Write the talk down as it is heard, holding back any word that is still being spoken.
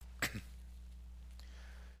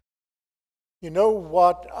You know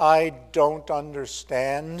what I don't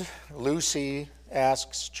understand? Lucy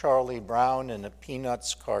asks Charlie Brown in a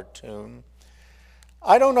Peanuts cartoon.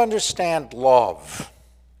 I don't understand love.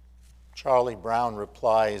 Charlie Brown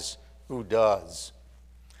replies, who does?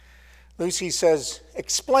 Lucy says,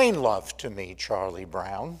 explain love to me, Charlie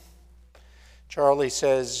Brown. Charlie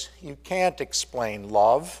says, you can't explain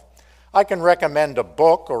love. I can recommend a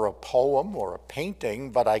book or a poem or a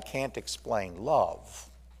painting, but I can't explain love.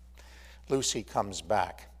 Lucy comes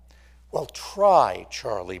back. Well, try,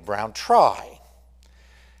 Charlie Brown, try.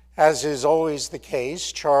 As is always the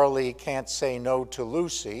case, Charlie can't say no to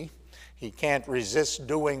Lucy. He can't resist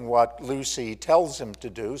doing what Lucy tells him to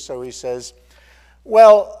do, so he says,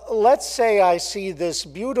 well, let's say I see this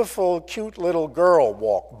beautiful, cute little girl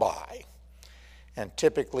walk by. And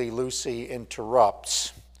typically Lucy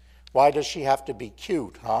interrupts. Why does she have to be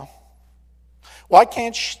cute, huh? Why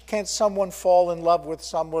can't someone fall in love with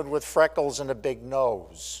someone with freckles and a big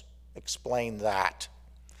nose? Explain that.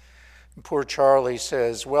 And poor Charlie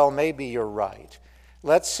says, well, maybe you're right.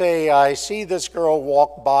 Let's say I see this girl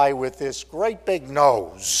walk by with this great big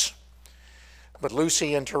nose. But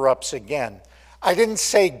Lucy interrupts again. I didn't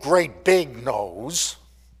say great big nose.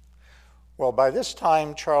 Well, by this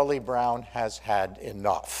time, Charlie Brown has had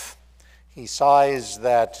enough. He sighs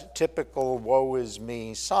that typical woe is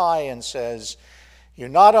me sigh and says, you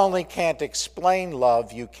not only can't explain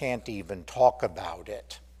love, you can't even talk about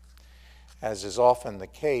it. As is often the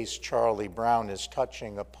case, Charlie Brown is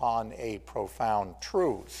touching upon a profound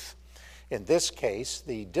truth. In this case,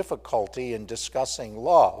 the difficulty in discussing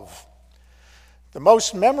love. The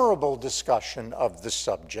most memorable discussion of the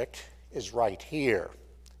subject is right here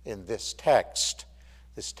in this text.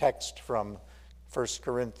 This text from 1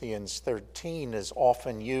 Corinthians 13 is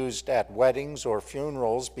often used at weddings or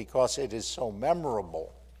funerals because it is so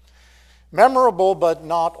memorable. Memorable, but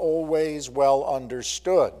not always well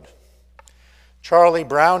understood. Charlie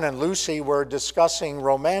Brown and Lucy were discussing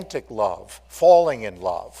romantic love, falling in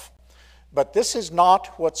love. But this is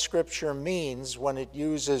not what Scripture means when it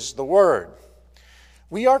uses the word.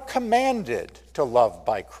 We are commanded to love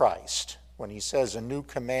by Christ when he says, a new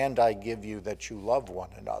command I give you, that you love one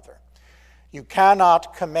another. You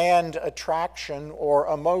cannot command attraction or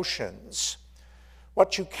emotions.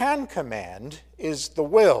 What you can command is the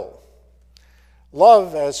will.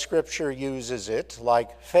 Love, as Scripture uses it,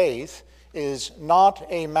 like faith, is not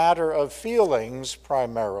a matter of feelings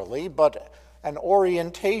primarily, but an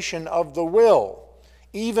orientation of the will,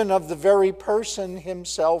 even of the very person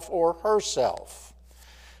himself or herself.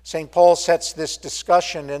 St. Paul sets this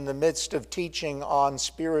discussion in the midst of teaching on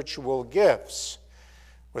spiritual gifts.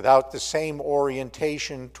 Without the same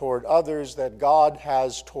orientation toward others that God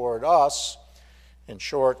has toward us, in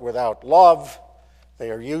short, without love, they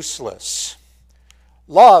are useless.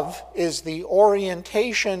 Love is the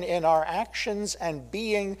orientation in our actions and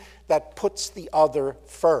being that puts the other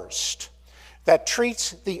first, that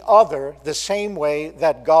treats the other the same way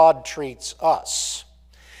that God treats us.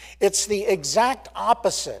 It's the exact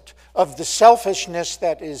opposite of the selfishness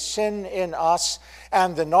that is sin in us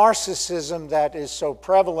and the narcissism that is so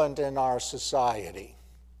prevalent in our society.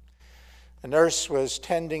 A nurse was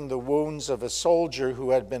tending the wounds of a soldier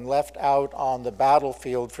who had been left out on the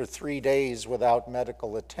battlefield for 3 days without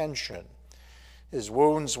medical attention. His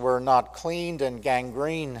wounds were not cleaned and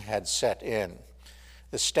gangrene had set in.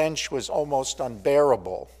 The stench was almost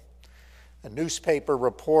unbearable. A newspaper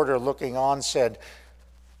reporter looking on said,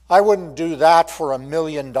 I wouldn't do that for $1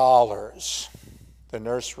 million. The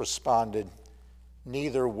nurse responded,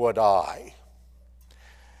 neither would I.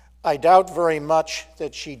 I doubt very much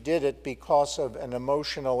that she did it because of an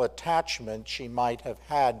emotional attachment she might have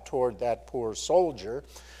had toward that poor soldier,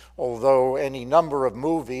 although any number of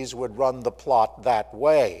movies would run the plot that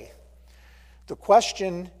way. The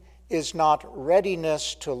question is not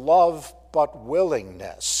readiness to love, but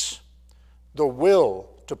willingness, the will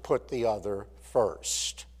to put the other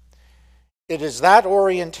first. It is that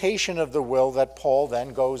orientation of the will that Paul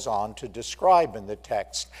then goes on to describe in the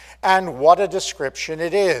text. And what a description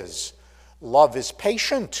it is. Love is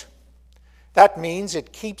patient. That means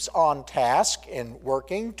it keeps on task in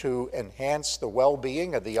working to enhance the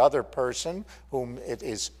well-being of the other person whom it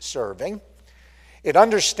is serving. It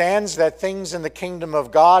understands that things in the kingdom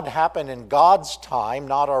of God happen in God's time,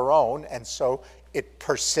 not our own, and so it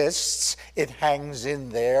persists, it hangs in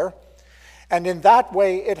there. And in that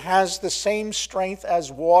way, it has the same strength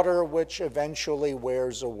as water, which eventually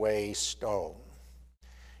wears away stone.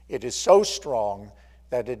 It is so strong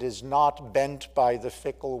that it is not bent by the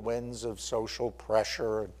fickle winds of social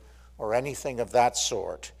pressure or anything of that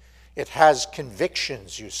sort. It has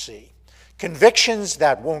convictions, you see. Convictions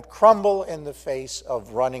that won't crumble in the face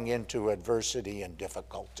of running into adversity and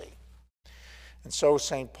difficulty. And so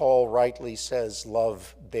St. Paul rightly says,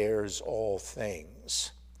 love bears all things.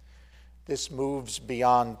 This moves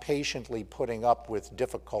beyond patiently putting up with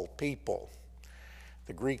difficult people.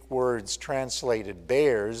 The Greek words translated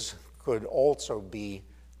bears could also be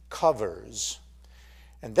covers.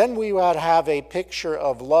 And then we would have a picture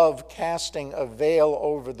of love casting a veil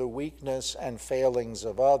over the weakness and failings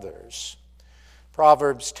of others.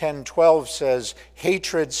 Proverbs 10:12 says,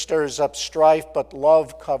 hatred stirs up strife, but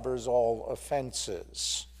love covers all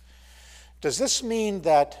offenses. Does this mean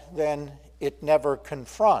that then it never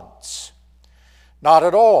confronts? Not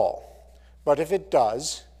at all. But if it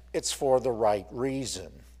does, it's for the right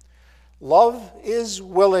reason. Love is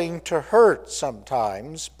willing to hurt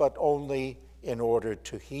sometimes, but only in order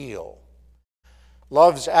to heal.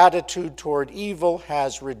 Love's attitude toward evil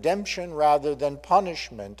has redemption rather than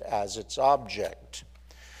punishment as its object.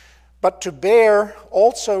 But to bear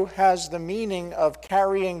also has the meaning of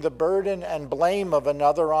carrying the burden and blame of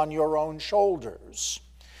another on your own shoulders.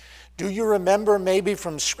 Do you remember maybe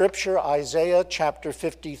from Scripture, Isaiah chapter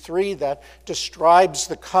 53, that describes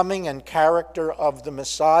the coming and character of the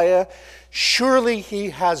Messiah? Surely he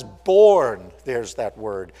has borne, there's that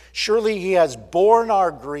word, surely he has borne our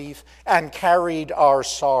grief and carried our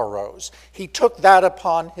sorrows. He took that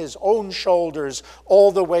upon his own shoulders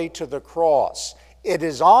all the way to the cross. It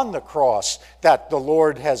is on the cross that the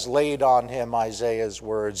Lord has laid on him, Isaiah's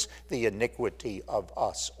words, the iniquity of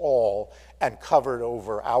us all, and covered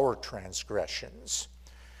over our transgressions.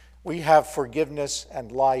 We have forgiveness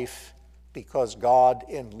and life because God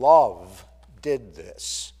in love did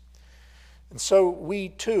this. And so we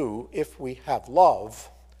too, if we have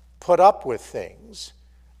love, put up with things,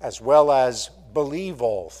 as well as believe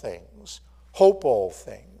all things, hope all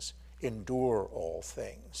things, endure all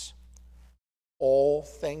things. All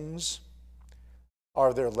things?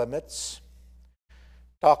 Are there limits?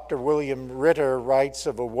 Dr. William Ritter writes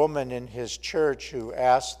of a woman in his church who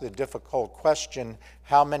asked the difficult question,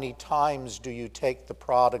 how many times do you take the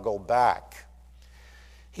prodigal back?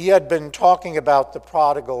 He had been talking about the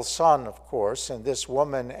prodigal son, of course, and this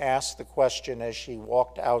woman asked the question as she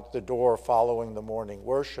walked out the door following the morning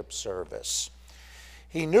worship service.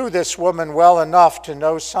 He knew this woman well enough to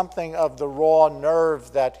know something of the raw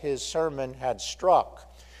nerve that his sermon had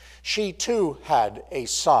struck. She too had a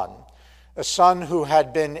son who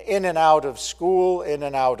had been in and out of school, in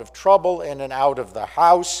and out of trouble, in and out of the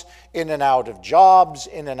house, in and out of jobs,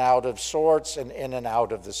 in and out of sorts, and in and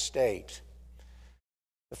out of the state.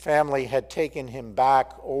 The family had taken him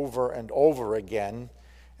back over and over again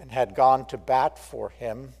and had gone to bat for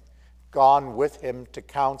him, gone with him to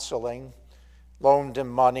counseling, loaned him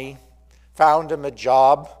money, found him a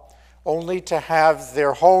job, only to have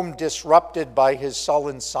their home disrupted by his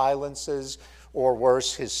sullen silences, or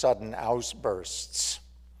worse, his sudden outbursts.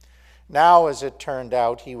 Now, as it turned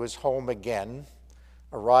out, he was home again,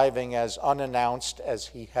 arriving as unannounced as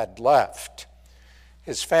he had left.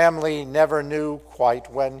 His family never knew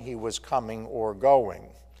quite when he was coming or going.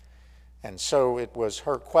 And so it was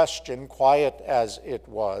her question, quiet as it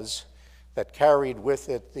was, that carried with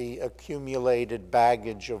it the accumulated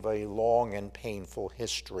baggage of a long and painful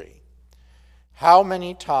history. How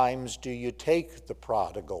many times do you take the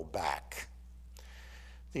prodigal back?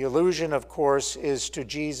 The allusion, of course, is to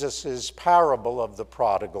Jesus' parable of the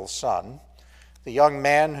prodigal son, the young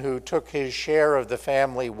man who took his share of the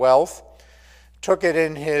family wealth, took it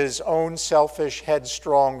in his own selfish,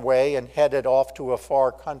 headstrong way, and headed off to a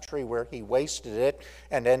far country where he wasted it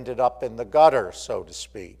and ended up in the gutter, so to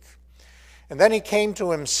speak. And then he came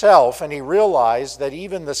to himself and he realized that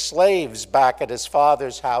even the slaves back at his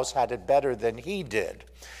father's house had it better than he did.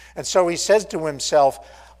 And so he says to himself,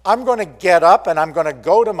 I'm going to get up and I'm going to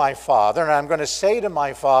go to my father and I'm going to say to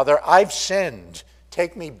my father, I've sinned.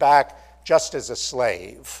 Take me back just as a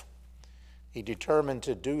slave. He determined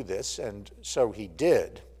to do this, and so he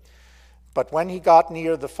did. But when he got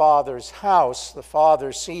near the father's house, the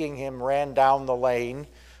father, seeing him, ran down the lane,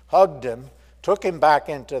 hugged him, took him back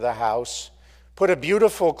into the house, put a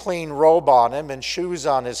beautiful clean robe on him and shoes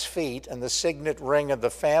on his feet and the signet ring of the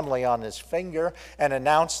family on his finger, and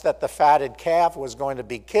announced that the fatted calf was going to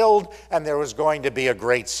be killed and there was going to be a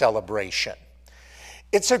great celebration.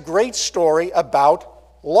 It's a great story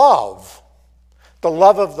about love. The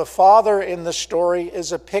love of the Father in the story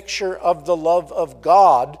is a picture of the love of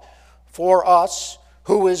God for us,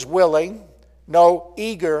 who is willing, no,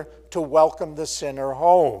 eager to welcome the sinner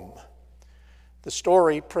home. The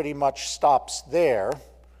story pretty much stops there,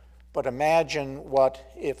 But imagine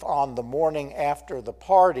what if on the morning after the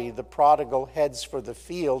party, the prodigal heads for the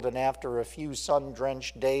field, and after a few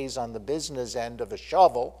sun-drenched days on the business end of a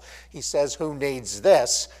shovel, he says, "Who needs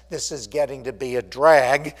this? This is getting to be a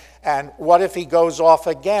drag." And what if he goes off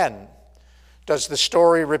again? Does the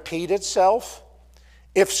story repeat itself?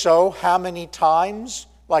 If so, how many times,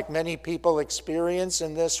 like many people experience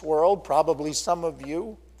in this world, probably some of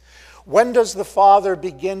you? When does the father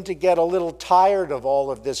begin to get a little tired of all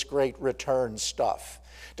of this great return stuff?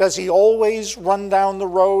 Does he always run down the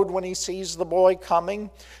road when he sees the boy coming?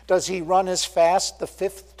 Does he run as fast the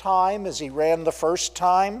 5th time as he ran the 1st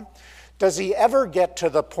time? Does he ever get to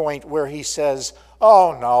the point where he says,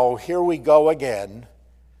 "Oh no, here we go again"?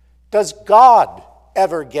 Does God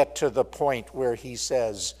ever get to the point where he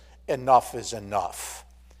says, "Enough is enough"?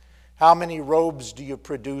 How many robes do you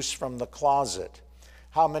produce from the closet?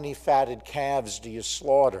 How many fatted calves do you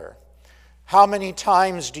slaughter? How many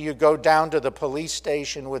times do you go down to the police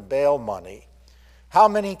station with bail money? How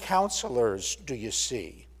many counselors do you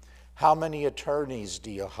see? How many attorneys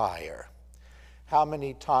do you hire? How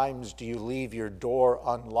many times do you leave your door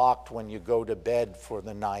unlocked when you go to bed for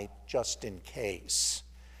the night, just in case?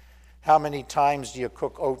 How many times do you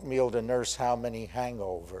cook oatmeal to nurse how many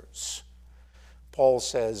hangovers? Paul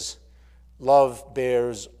says, love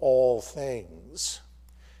bears all things.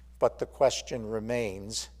 But the question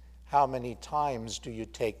remains, how many times do you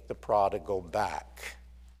take the prodigal back?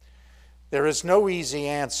 There is no easy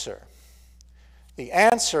answer. The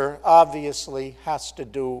answer obviously has to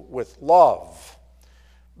do with love.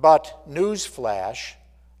 But newsflash,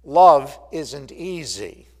 love isn't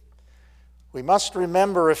easy. We must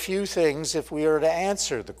remember a few things if we are to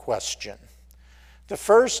answer the question. The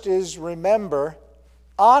first is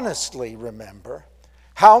honestly remember,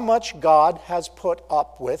 how much God has put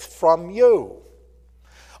up with from you.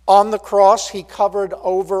 On the cross, he covered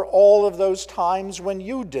over all of those times when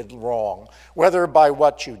you did wrong, whether by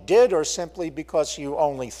what you did or simply because you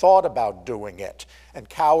only thought about doing it, and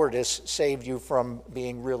cowardice saved you from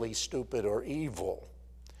being really stupid or evil.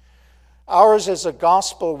 Ours is a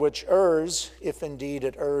gospel which errs, if indeed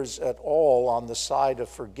it errs at all, on the side of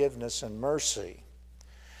forgiveness and mercy.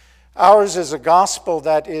 Ours is a gospel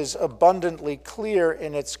that is abundantly clear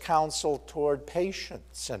in its counsel toward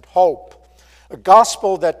patience and hope. A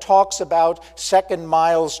gospel that talks about second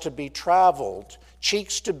miles to be traveled,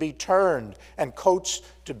 cheeks to be turned, and coats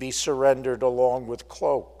to be surrendered along with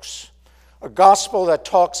cloaks. A gospel that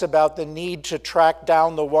talks about the need to track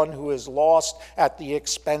down the one who is lost at the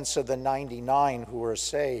expense of the 99 who are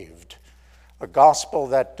saved. A gospel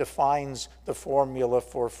that defines the formula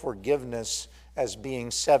for forgiveness as being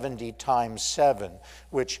 70 times 7,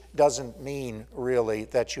 which doesn't mean really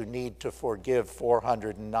that you need to forgive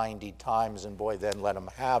 490 times and boy, then let them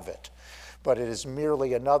have it. But it is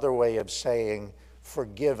merely another way of saying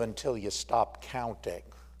forgive until you stop counting.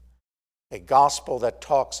 A gospel that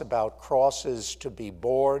talks about crosses to be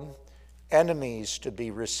borne, enemies to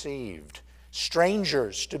be received,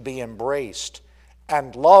 strangers to be embraced,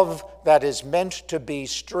 and love that is meant to be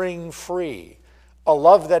string-free, a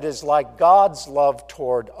love that is like God's love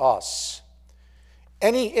toward us.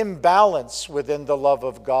 Any imbalance within the love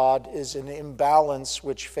of God is an imbalance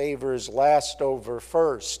which favors last over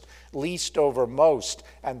first, least over most,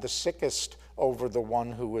 and the sickest over the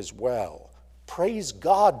one who is well. Praise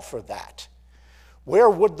God for that. Where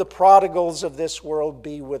would the prodigals of this world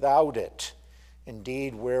be without it?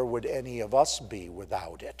 Indeed, where would any of us be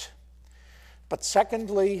without it? But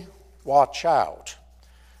secondly, watch out.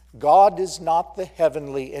 God is not the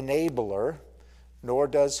heavenly enabler, nor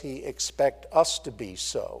does he expect us to be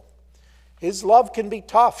so. His love can be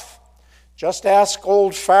tough. Just ask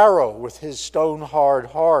old Pharaoh with his stone-hard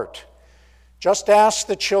heart. Just ask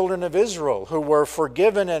the children of Israel, who were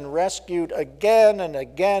forgiven and rescued again and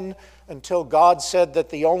again until God said that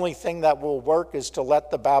the only thing that will work is to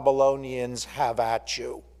let the Babylonians have at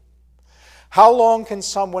you. How long can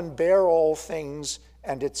someone bear all things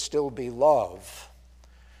and it still be love?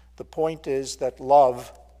 The point is that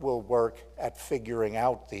love will work at figuring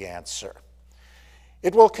out the answer.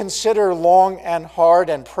 It will consider long and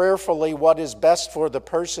hard and prayerfully what is best for the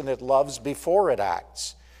person it loves before it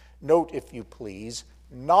acts. Note, if you please,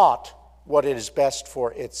 not what is best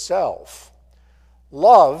for itself.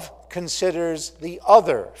 Love considers the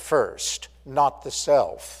other first, not the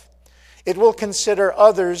self. It will consider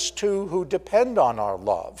others too who depend on our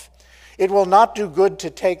love. It will not do good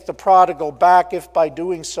to take the prodigal back if by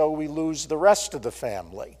doing so we lose the rest of the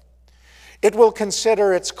family. It will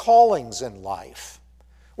consider its callings in life,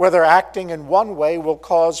 whether acting in one way will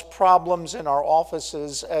cause problems in our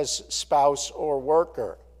offices as spouse or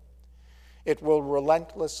worker. It will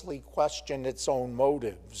relentlessly question its own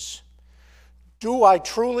motives. Do I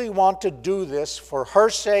truly want to do this for her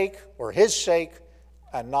sake or his sake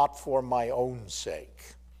and not for my own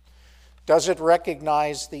sake? Does it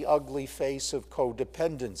recognize the ugly face of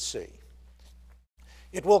codependency?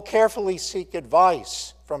 It will carefully seek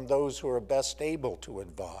advice from those who are best able to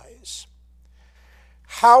advise.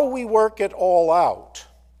 How we work it all out,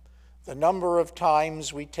 the number of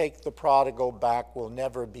times we take the prodigal back, will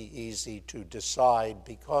never be easy to decide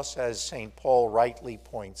because, as St. Paul rightly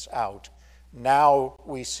points out, now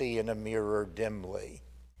we see in a mirror dimly.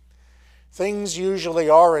 Things usually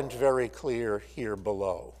aren't very clear here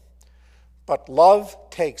below, but love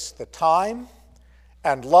takes the time,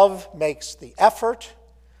 and love makes the effort.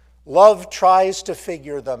 Love tries to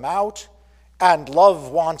figure them out, and love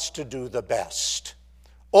wants to do the best,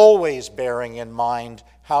 always bearing in mind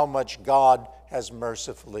how much God has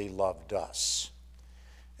mercifully loved us.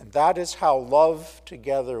 And that is how love,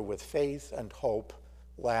 together with faith and hope,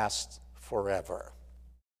 lasts forever.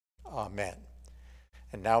 Amen.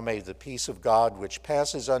 And now may the peace of God, which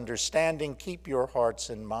passes understanding, keep your hearts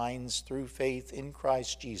and minds through faith in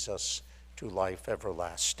Christ Jesus to life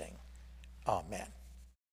everlasting. Amen.